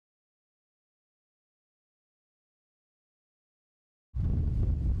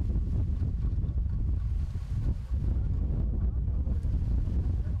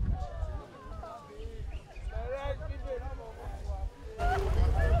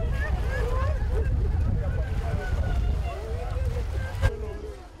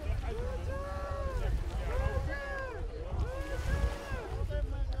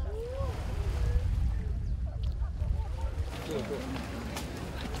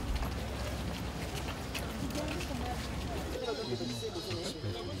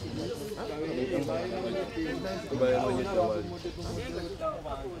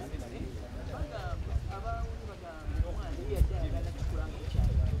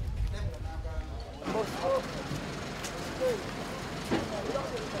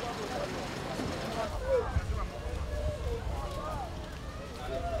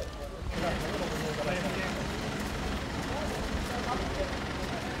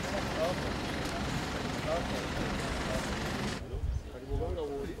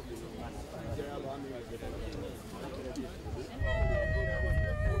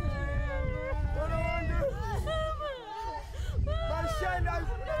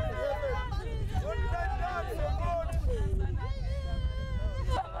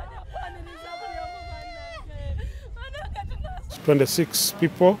"26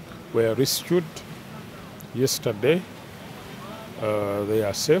 people were rescued yesterday. They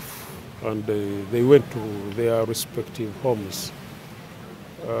are safe and they went to their respective homes.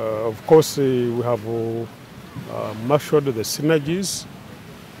 Of course, we have marshaled the synergies.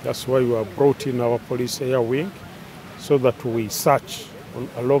 That's why we have brought in our police air wing so that we search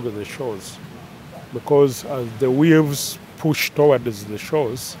along the shores. Because as the waves push towards the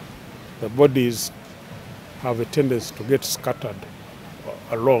shores, the bodies have a tendency to get scattered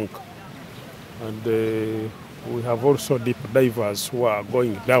along. And we have also deep divers who are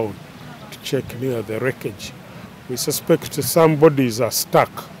going down to check near the wreckage. We suspect some bodies are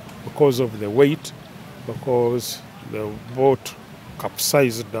stuck because of the weight, because the boat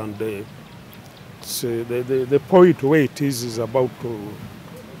capsized, and the point weight is about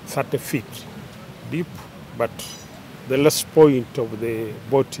 30 feet deep, but the last point of the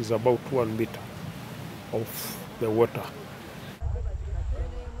boat is about 1 meter of the water.